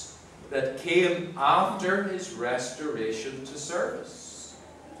faults that came after His restoration to service.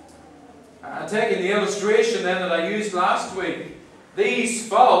 Taking the illustration then that I used last week, these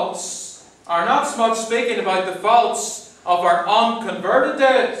faults are not so much speaking about the faults of our unconverted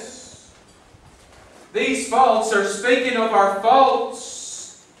days. These faults are speaking of our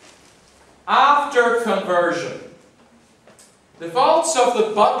faults after conversion. The faults of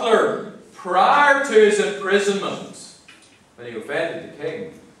the butler prior to his imprisonment, when he offended the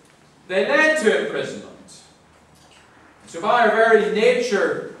king, they led to imprisonment. So by our very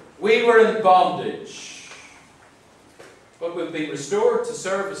nature, we were in bondage, but we've been restored to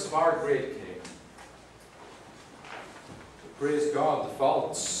service of our great King. But praise God, the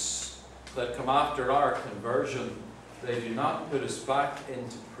faults that come after our conversion, they do not put us back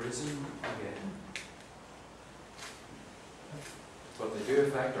into prison again. But they do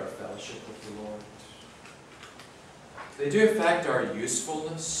affect our fellowship with the Lord. They do affect our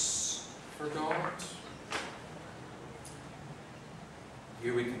usefulness for God.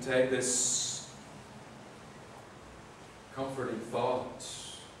 Here we can take this comforting thought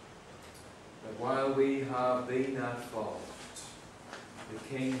that while we have been at fault, the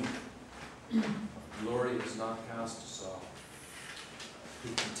King of glory has not cast us off.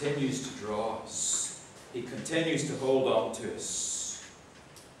 He continues to draw us. He continues to hold on to us.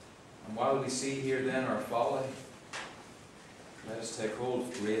 And while we see here then our folly, let us take hold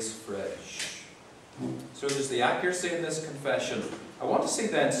of grace fresh. So there's the accuracy in this confession. I want to see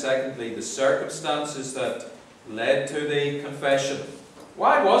then, secondly, the circumstances that led to the confession.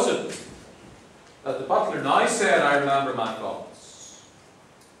 Why was it that the butler now said, I remember my faults?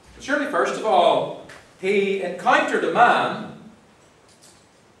 But surely, first of all, he encountered a man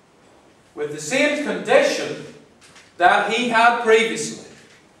with the same condition that he had previously.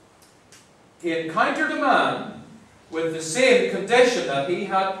 He encountered a man with the same condition that he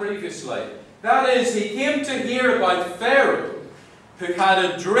had previously. That is, he came to hear about Pharaoh, who had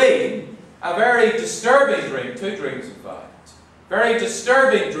a dream, a very disturbing dream, 2 dreams in fact, very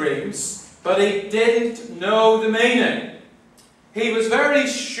disturbing dreams, but he didn't know the meaning. He was very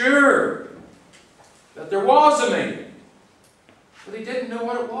sure that there was a meaning, but he didn't know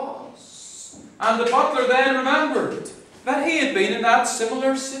what it was. And the butler then remembered that he had been in that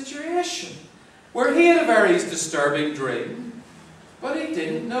similar situation, where he had a very disturbing dream, but he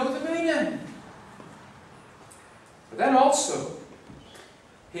didn't know the meaning. But then also,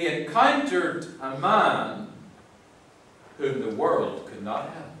 he encountered a man whom the world could not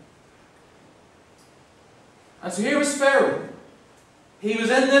help. And so here was Pharaoh. He was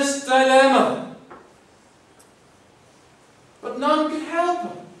in this dilemma, but none could help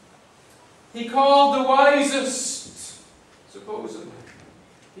him. He called the wisest, supposedly.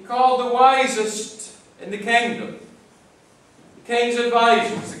 He called the wisest in the kingdom, the king's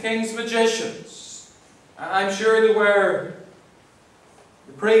advisors, the king's magicians. I'm sure they were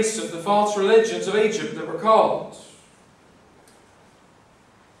the priests of the false religions of Egypt that were called.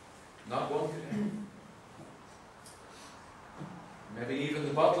 Not one could help. Maybe even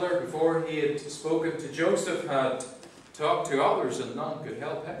the butler, before he had spoken to Joseph, had talked to others and none could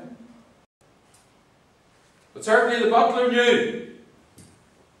help him. But certainly the butler knew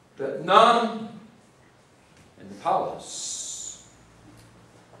that none in the palace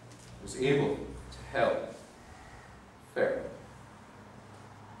was able to help Pharaoh.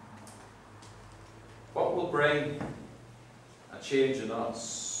 What will bring a change in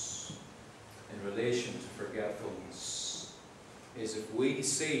us in relation to forgetfulness is if we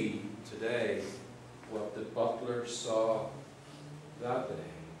see today what the butler saw that day.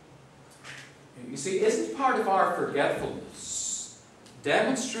 You see, isn't part of our forgetfulness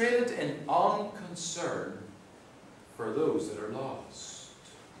demonstrated in unconcern for those that are lost?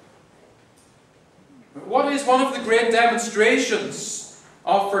 What is one of the great demonstrations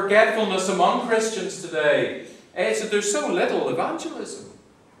of forgetfulness among Christians today? Is that there's so little evangelism.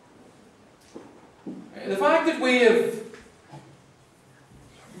 The fact that we have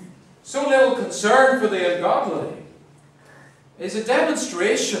so little concern for the ungodly is a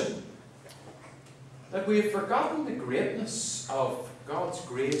demonstration that we have forgotten the greatness of God's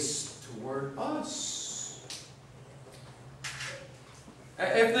grace toward us.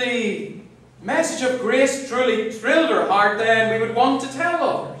 If the message of grace truly thrilled our heart, then we would want to tell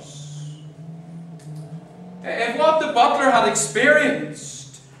others. If what the butler had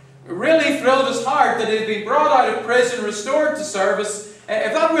experienced really thrilled his heart, that he had been brought out of prison, restored to service,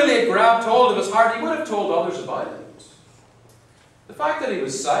 if that really had grabbed hold of his heart, he would have told others about it. The fact that he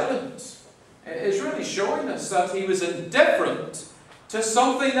was silent is really showing us that he was indifferent to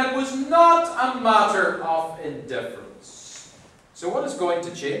something that was not a matter of indifference. So what is going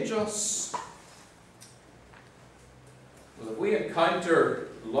to change us? Well, if we encounter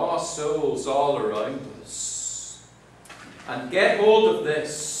lost souls all around us and get hold of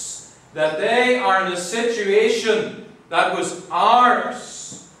this, that they are in a situation that was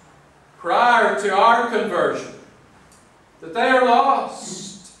ours prior to our conversion, that they are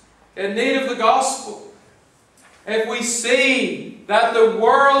lost, in need of the gospel, if we see that the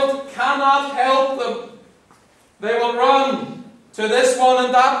world cannot help them, they will run to this one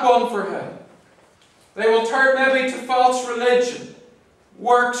and that one for help. They will turn maybe to false religion,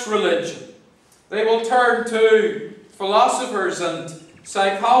 works religion. They will turn to philosophers and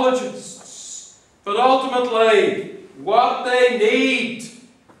psychologists. But ultimately, what they need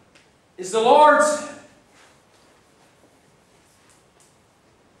is the Lord's help.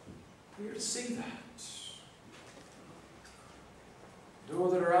 We are to see that. Oh,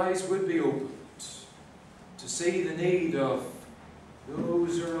 that our eyes would be opened to see the need of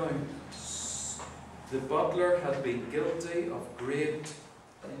those around us. The butler had been guilty of great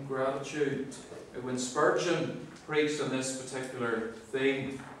ingratitude. When Spurgeon preached on this particular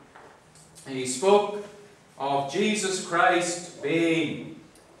theme, he spoke of Jesus Christ being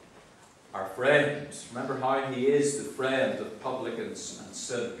our friend. Remember how he is the friend of publicans and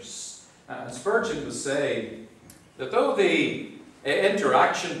sinners. And Spurgeon was saying that though the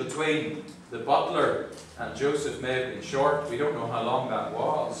interaction between the butler and Joseph may have been short, we don't know how long that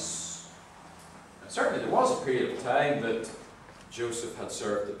was. And certainly there was a period of time that Joseph had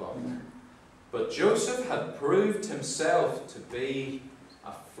served the butler. But Joseph had proved himself to be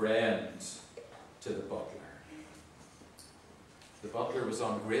a friend to the butler. The butler was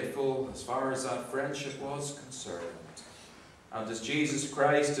ungrateful as far as that friendship was concerned. And as Jesus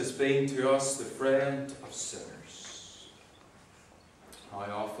Christ has been to us the friend of sinners, how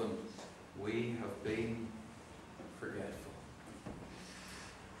often we have been forgetful.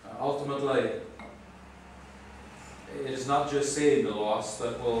 Ultimately, it is not just seeing the lost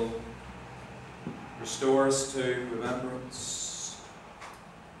that will restore us to remembrance.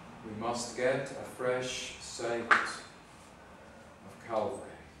 We must get a fresh sight of Calvary.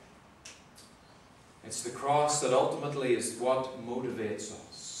 It's the cross that ultimately is what motivates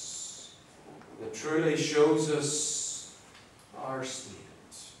us, that truly shows us our state.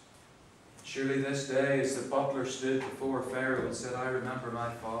 Surely this day, as the butler stood before Pharaoh and said, "I remember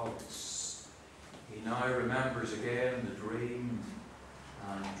my faults," he now remembers again the dream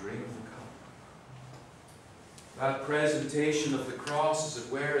and dream of the cup. That presentation of the cross, as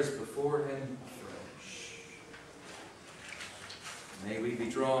it were, is before him afresh. May we be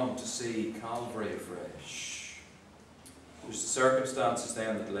drawn to see Calvary afresh. There's the circumstances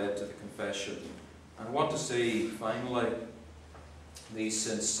then that led to the confession. And I want to see, finally, the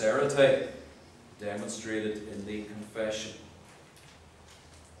sincerity demonstrated in the confession.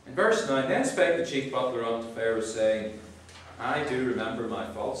 In verse 9, "Then spake the chief butler unto Pharaoh, saying, I do remember my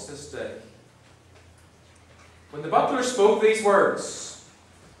faults this day." When the butler spoke these words,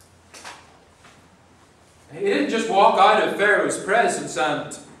 he didn't just walk out of Pharaoh's presence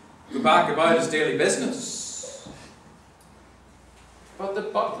and go back about his daily business. But the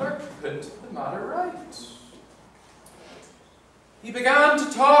butler put the matter right. He began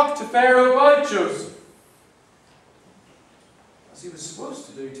to talk to Pharaoh about Joseph, as he was supposed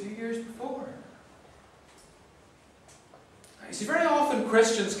to do 2 years before. You see, very often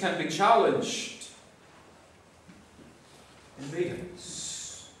Christians can be challenged in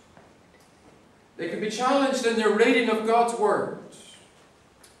meetings. They can be challenged in their reading of God's Word.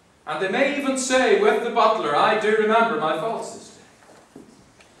 And they may even say with the butler, "I do remember my faults this day."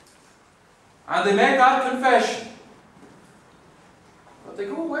 And they make that confession. But they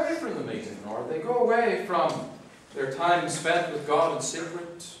go away from the meeting, or they go away from their time spent with God in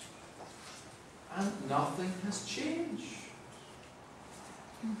secret, and nothing has changed.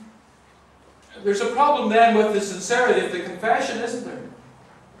 There's a problem then with the sincerity of the confession, isn't there?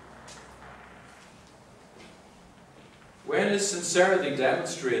 When is sincerity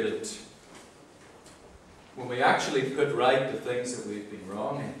demonstrated? When we actually put right the things that we've been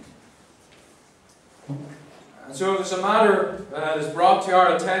wrong in. And so if there's a matter that is brought to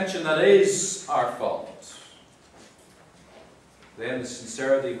our attention that is our fault, then the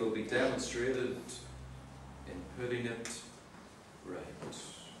sincerity will be demonstrated in putting it right.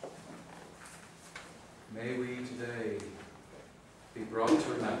 May we today be brought to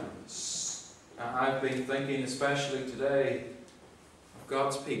remembrance. I've been thinking especially today of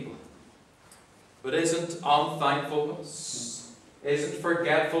God's people. But isn't unthankfulness, isn't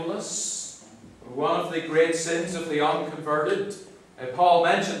forgetfulness one of the great sins of the unconverted? Paul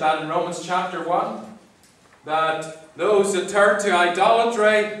mentioned that in Romans chapter 1, that those that turn to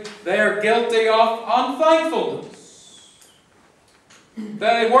idolatry, they are guilty of unthankfulness.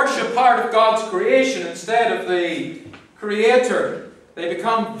 They worship part of God's creation instead of the Creator. They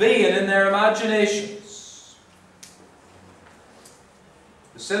become vain in their imaginations.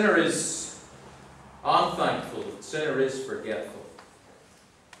 The sinner is unthankful. The sinner is forgetful.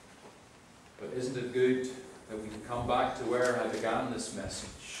 But isn't it good that we can come back to where I began this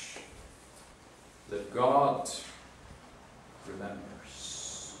message? That God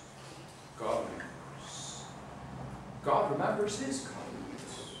remembers. God remembers. God remembers His covenant.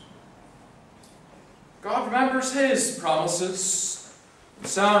 God remembers His promises. In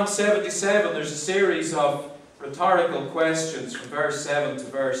Psalm 77, there's a series of rhetorical questions from verse 7 to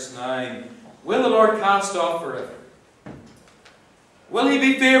verse 9. Will the Lord cast off forever? Will He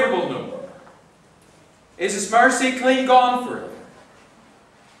be favourable no more? Is His mercy clean gone forever?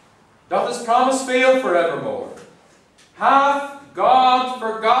 Doth His promise fail forevermore? Hath God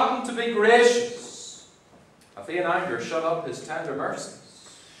forgotten to be gracious? Hath He in anger shut up His tender mercies?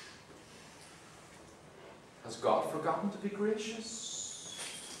 Has God forgotten to be gracious?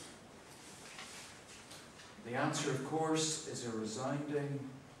 The answer, of course, is a resounding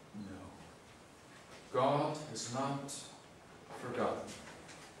no. God has not forgotten.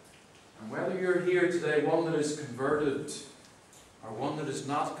 And whether you're here today, one that is converted or one that is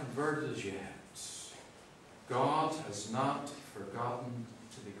not converted as yet, God has not forgotten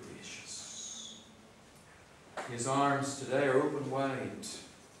to be gracious. His arms today are open wide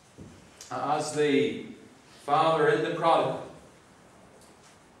as the Father in the prodigal,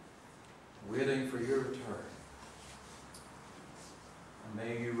 waiting for your return. And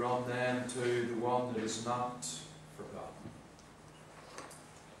may you run then to the one that is not forgotten.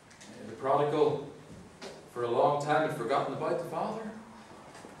 The prodigal, for a long time, had forgotten about the Father.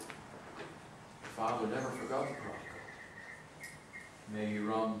 The Father never forgot the prodigal. May you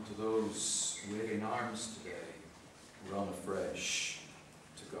run to those waiting arms today. Run afresh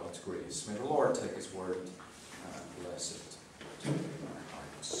to God's grace. May the Lord take His word and bless it to our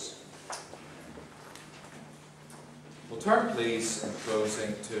hearts. We'll turn, please, in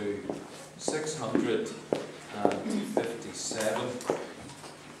closing to 657.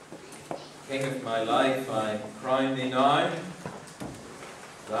 King of my life, I crown thee now.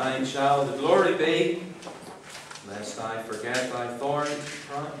 Thine shall the glory be, lest I forget thy thorn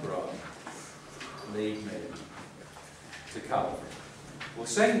crown broad. Lead me to Calvary. We'll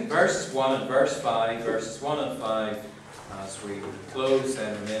sing verses 1 and verse 5, verses 1 and 5, as we close,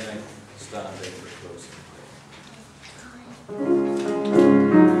 and remaining standing for closing.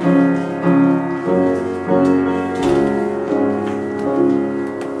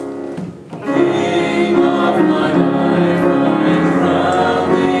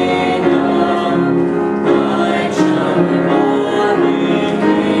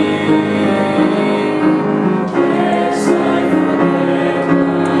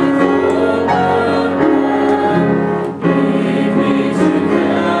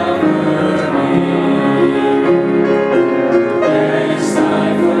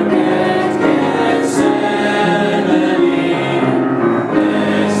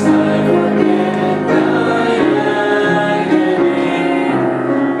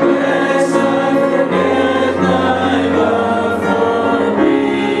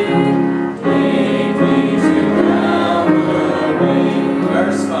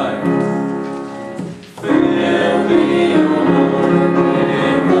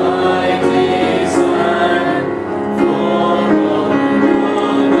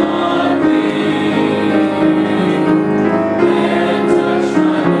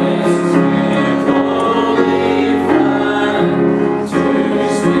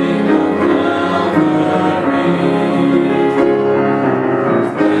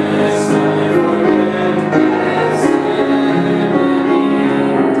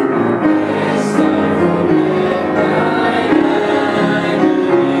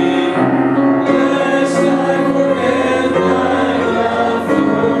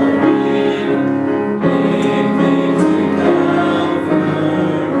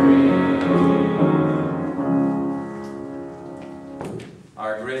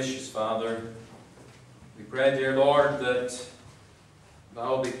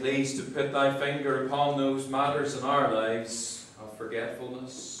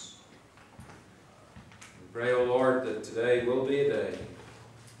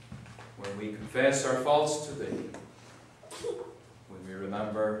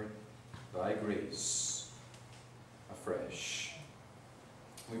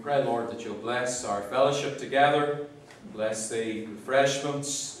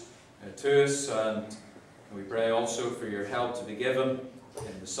 To us, and we pray also for your help to be given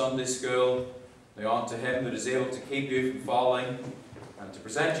in the Sunday school. Now unto Him that is able to keep you from falling and to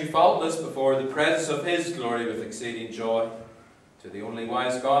present you faultless before the presence of his glory with exceeding joy. To the only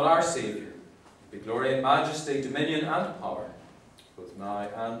wise God, our Saviour, be glory and majesty, dominion and power, both now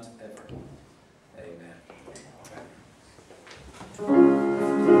and ever. Amen.